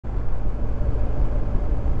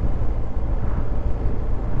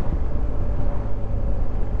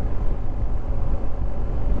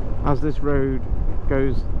as this road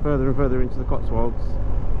goes further and further into the Cotswolds,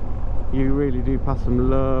 you really do pass some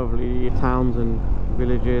lovely towns and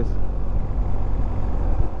villages.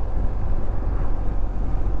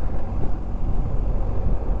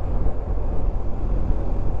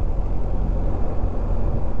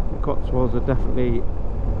 The Cotswolds are definitely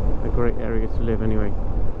a great area to live anyway.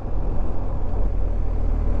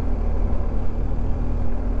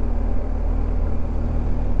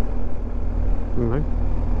 Hello.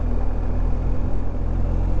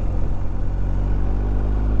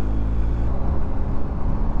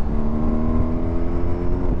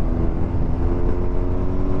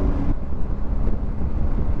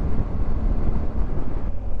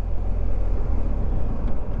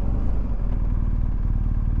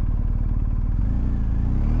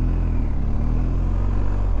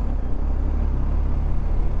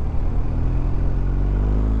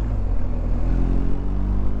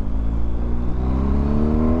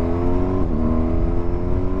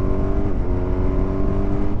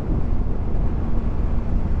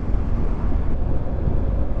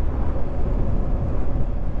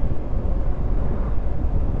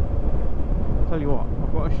 Tell you what,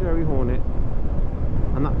 I've got a Sherry Hornet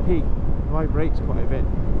and that peak vibrates quite a bit.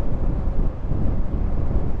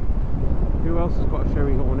 Who else has got a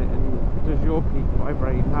Sherry Hornet and does your peak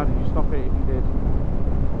vibrate? How did you stop it if you did?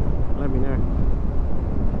 Let me know.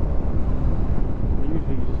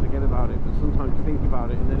 Usually you just forget about it, but sometimes you think about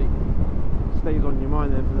it and then it stays on your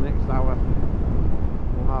mind then for the next hour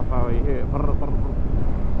or half hour. You hear it.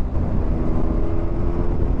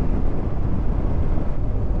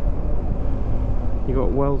 You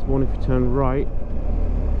got Wellesbourne if you turn right,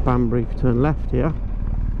 Banbury if you turn left here.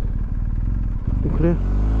 Clear?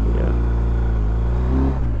 Yeah.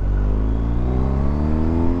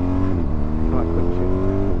 Right, quick shift.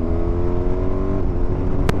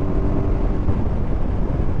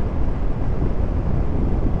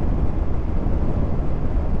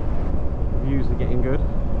 Views are getting good.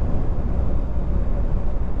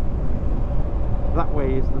 That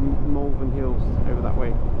way is the Malvern Hills over that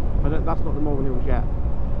way. That's not the Moreton Hills yet,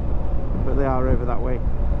 but they are over that way,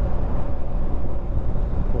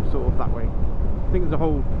 or sort of that way. I think there's a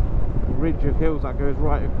whole ridge of hills that goes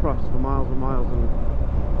right across for miles and miles, and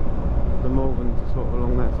the Malverns are sort of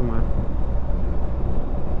along there somewhere,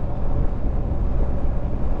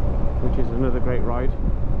 which is another great ride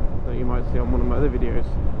that you might see on one of my other videos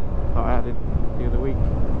that I added the other week.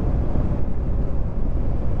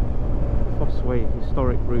 Fossway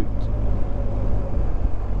Historic Route.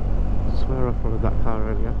 I swear I followed that car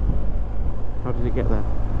earlier. How did it get there?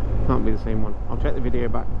 Can't be the same one. I'll check the video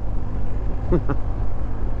back.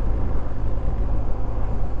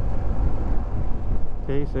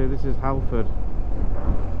 Okay, so this is Halford.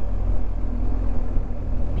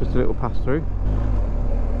 Just a little pass through.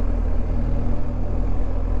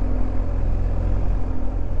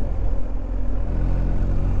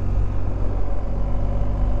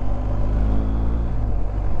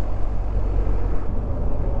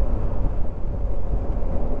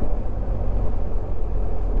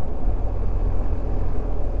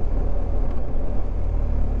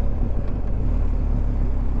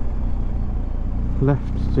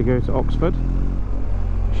 Left to go to Oxford,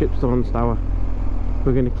 Shipston Stour.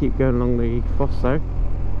 We're going to keep going along the Foss though,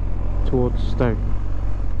 towards Stowe.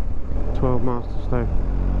 12 miles to Stowe.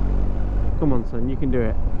 Come on son, you can do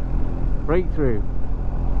it. Break through.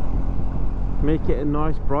 Make it a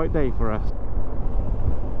nice bright day for us.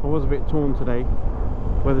 I was a bit torn today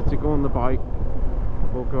whether to go on the bike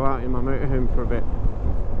or go out in my motorhome for a bit.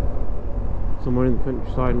 Somewhere in the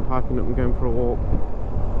countryside and parking up and going for a walk.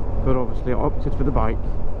 But obviously I opted for the bike.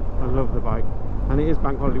 I love the bike, and it is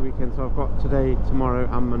bank holiday weekend, so I've got today, tomorrow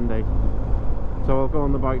and Monday, so I'll go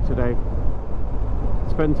on the bike today,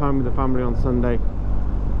 spend time with the family on Sunday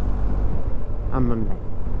and Monday.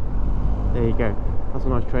 There you go. That's a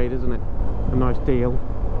nice trade, isn't it? A nice deal.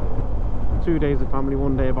 2 days of family,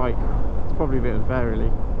 1 day of bike. It's probably a bit unfair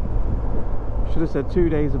really. Should have said 2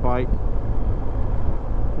 days of bike,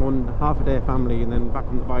 half a day of family, and then back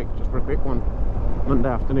on the bike just for a quick one Monday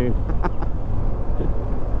afternoon.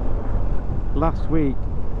 Last week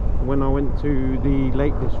when I went to the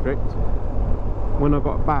Lake District, when I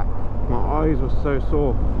got back my eyes were so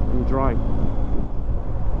sore and dry.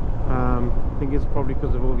 I think it's probably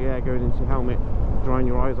because of all the air going into your helmet, drying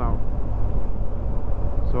your eyes out.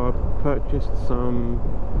 So I purchased some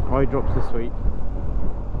eye drops this week,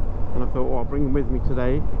 and I thought, well, I'll bring them with me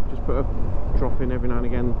today, just put a drop in every now and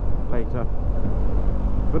again later,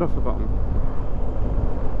 but I've forgotten.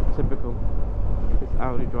 Typical. This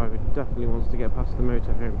Audi driver definitely wants to get past the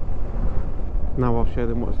motorhome. Now I'll show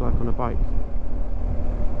them what it's like on a bike.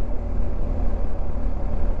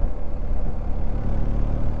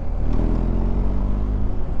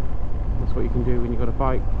 That's what you can do when you've got a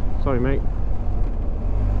bike. Sorry, mate.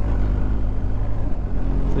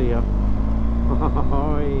 See ya.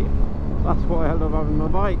 That's why I love having my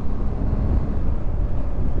bike.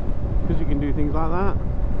 Because you can do things like that.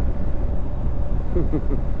 I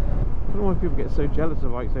don't know why people get so jealous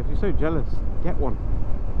of bikes. If you're so jealous, get one.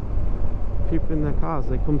 People in their cars,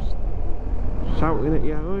 they come shouting at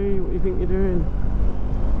you, "Oi, what do you think you're doing?"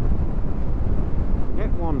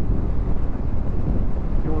 Get one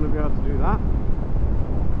if you want to be able to do that.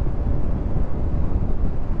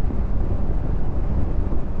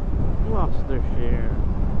 Gloucestershire,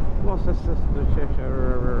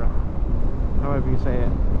 however you say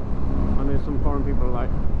it. I know some foreign people are like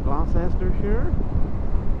Gloucestershire.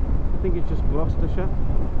 I think it's just Gloucestershire.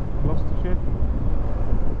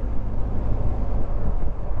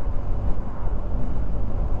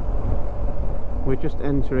 We're just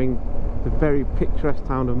entering the very picturesque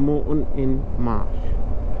town of Moreton in Marsh.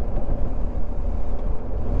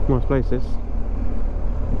 Nice place this.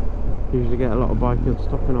 Usually get a lot of bikers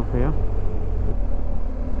stopping off here.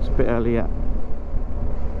 It's a bit early yet.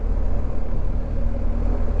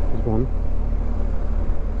 There's one.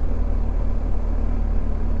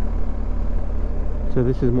 So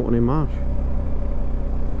this is Moreton in Marsh.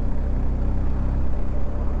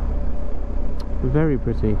 Very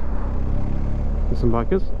pretty. There's some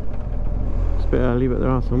bikers. It's a bit early, but there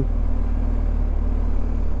are some.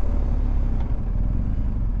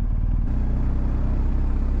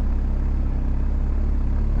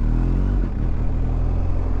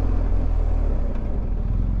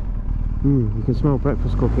 You can smell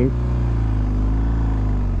breakfast cooking.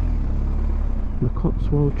 The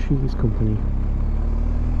Cotswolds Cheese Company.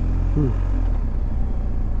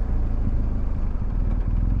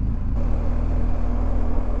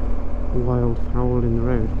 Wild fowl in the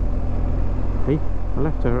road. Hey, I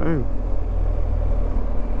left her at home.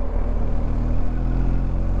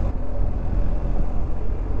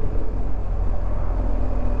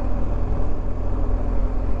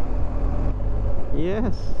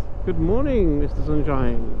 Yes, good morning, Mr.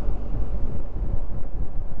 Sunshine.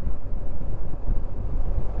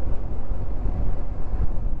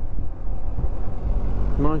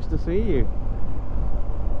 Nice to see you.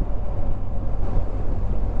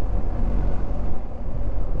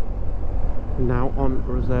 Now on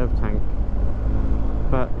reserve tank,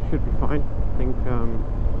 but should be fine. I think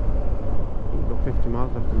we've got 50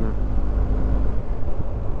 miles left in there.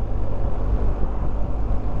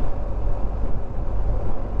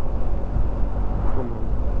 Come on.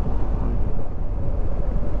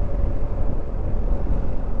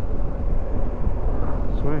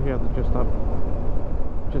 I swear he had the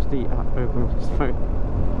just eat app open on his phone.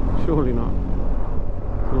 Surely not.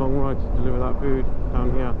 It's a long ride to deliver that food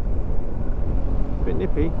down here. Bit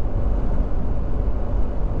nippy.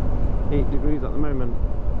 8 degrees at the moment.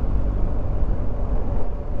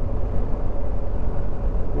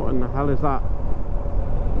 What in the hell is that?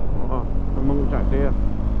 Oh, a muntjac deer.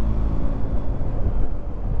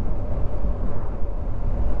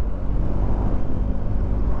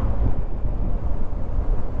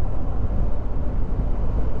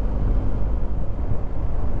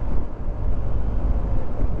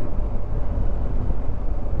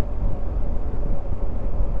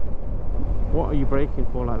 What are you braking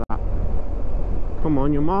for like that? Come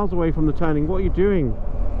on, you're miles away from the turning. What are you doing?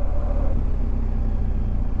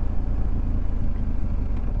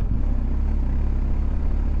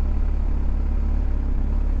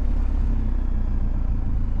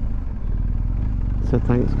 Said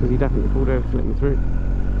thanks because he definitely pulled over to let me through.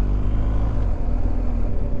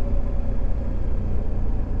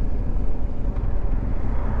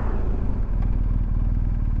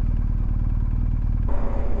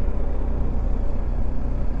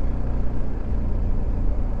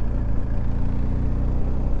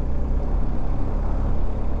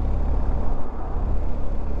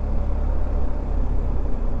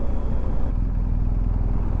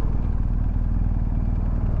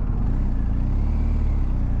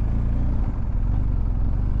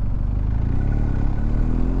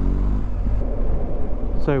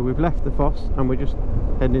 So we've left the foss and we're just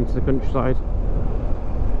heading into the countryside,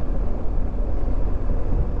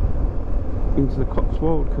 into the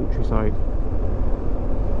Cotswold countryside,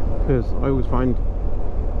 because I always find,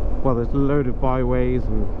 well, there's a load of byways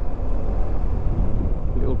and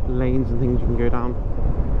little lanes and things you can go down.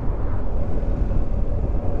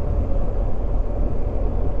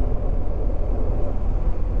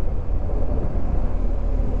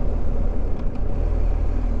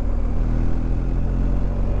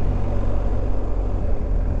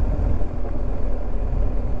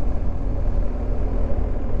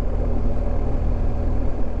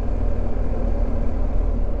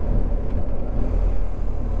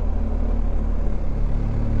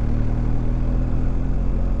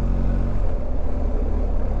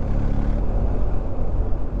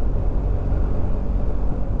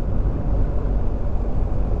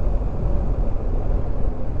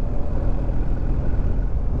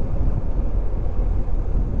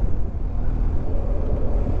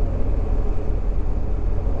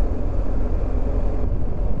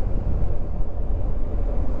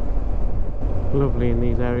 Lovely in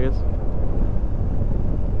these areas.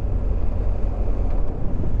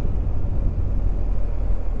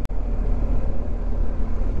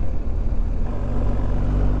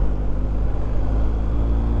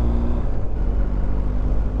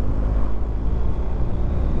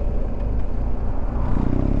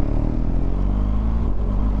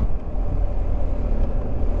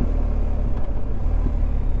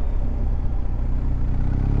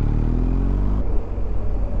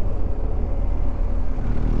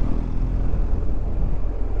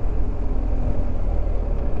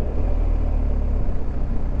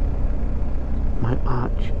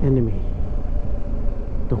 Enemy,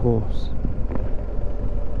 the horse.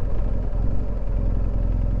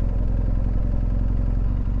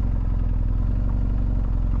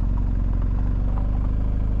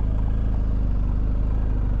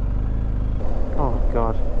 Oh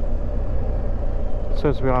God. It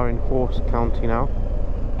says we are in Horse County now.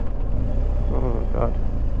 Oh God.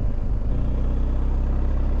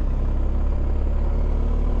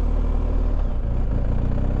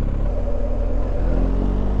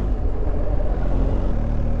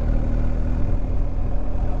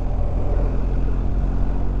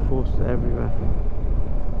 Everywhere.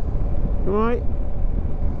 You alright?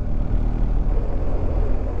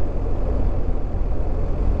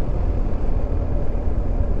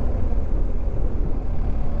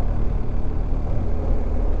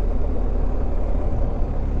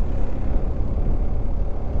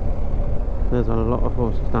 There's a lot of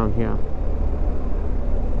horses down here.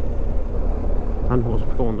 And horse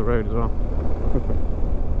patrol on the road as well.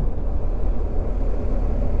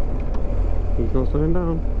 He's not slowing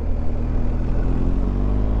down.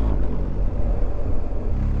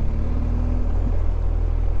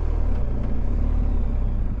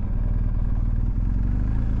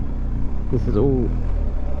 This is all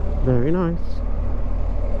very nice.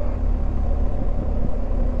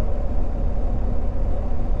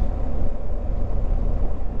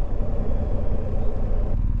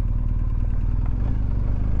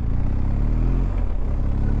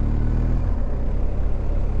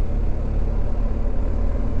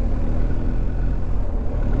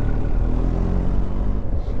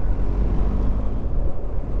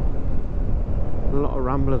 A lot of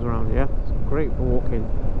ramblers around here. It's great for walking.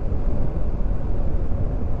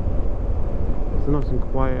 It's nice and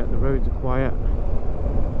quiet, the roads are quiet.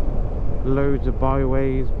 Loads of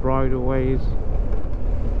byways, bridleways.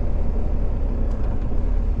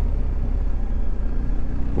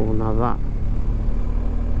 Oh, now that.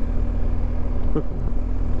 Look at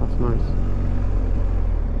that. That's nice.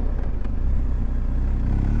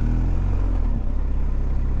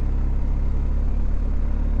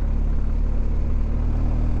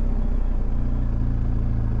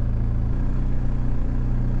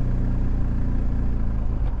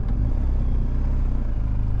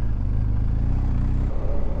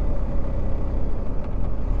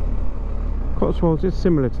 Cotswolds is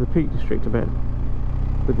similar to the Peak District a bit,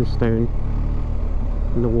 with the stone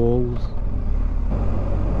and the walls.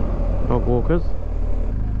 Dog walkers.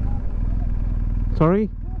 Sorry?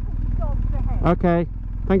 Okay,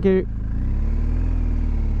 thank you.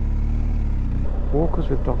 Walkers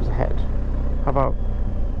with dogs ahead. How about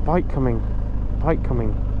bike coming? Bike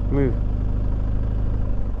coming. Move.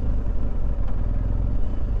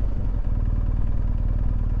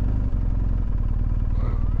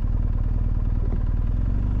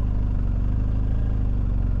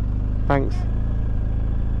 Thanks.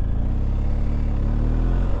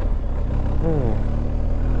 Oh.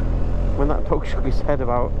 When that dog shook his head,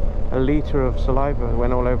 about a litre of saliva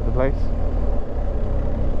went all over the place.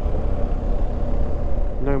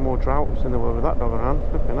 No more droughts in the world with that dog around.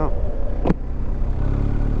 Flipping up.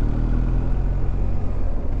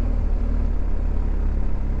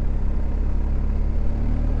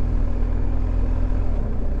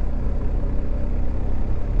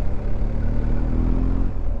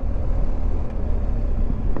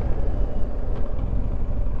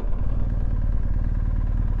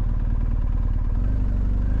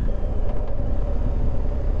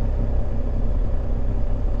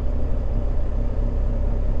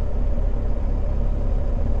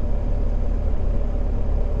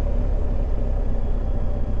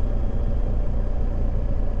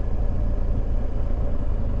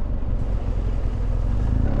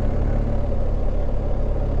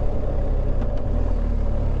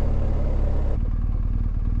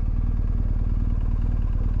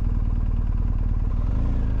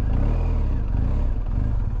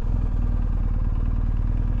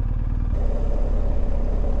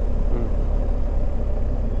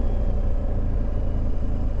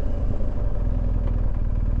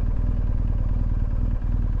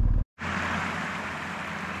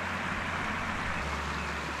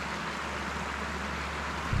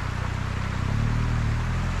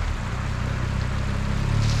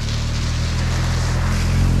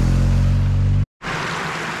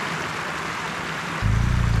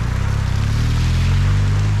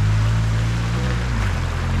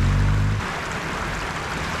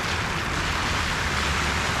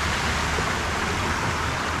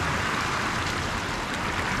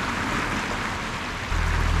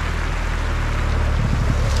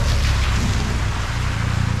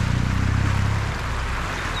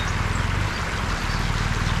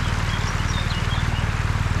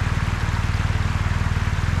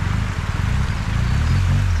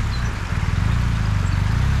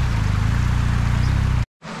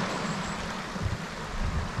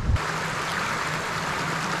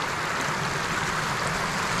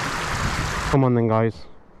 Come on then, guys.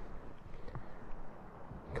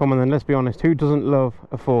 Come on then, let's be honest. Who doesn't love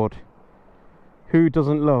a Ford? Who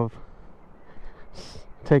doesn't love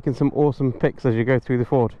taking some awesome pics as you go through the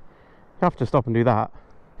Ford? You have to stop and do that.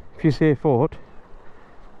 If you see a Ford,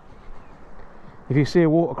 if you see a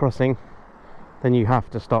water crossing, then you have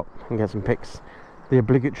to stop and get some pics. The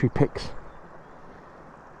obligatory pics.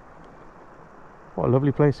 What a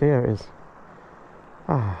lovely place here it is.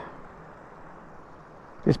 Ah.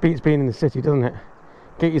 This beats being in the city, doesn't it?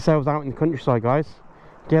 Get yourselves out in the countryside, guys.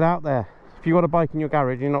 Get out there. If you've got a bike in your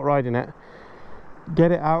garage and you're not riding it,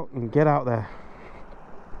 get it out and get out there.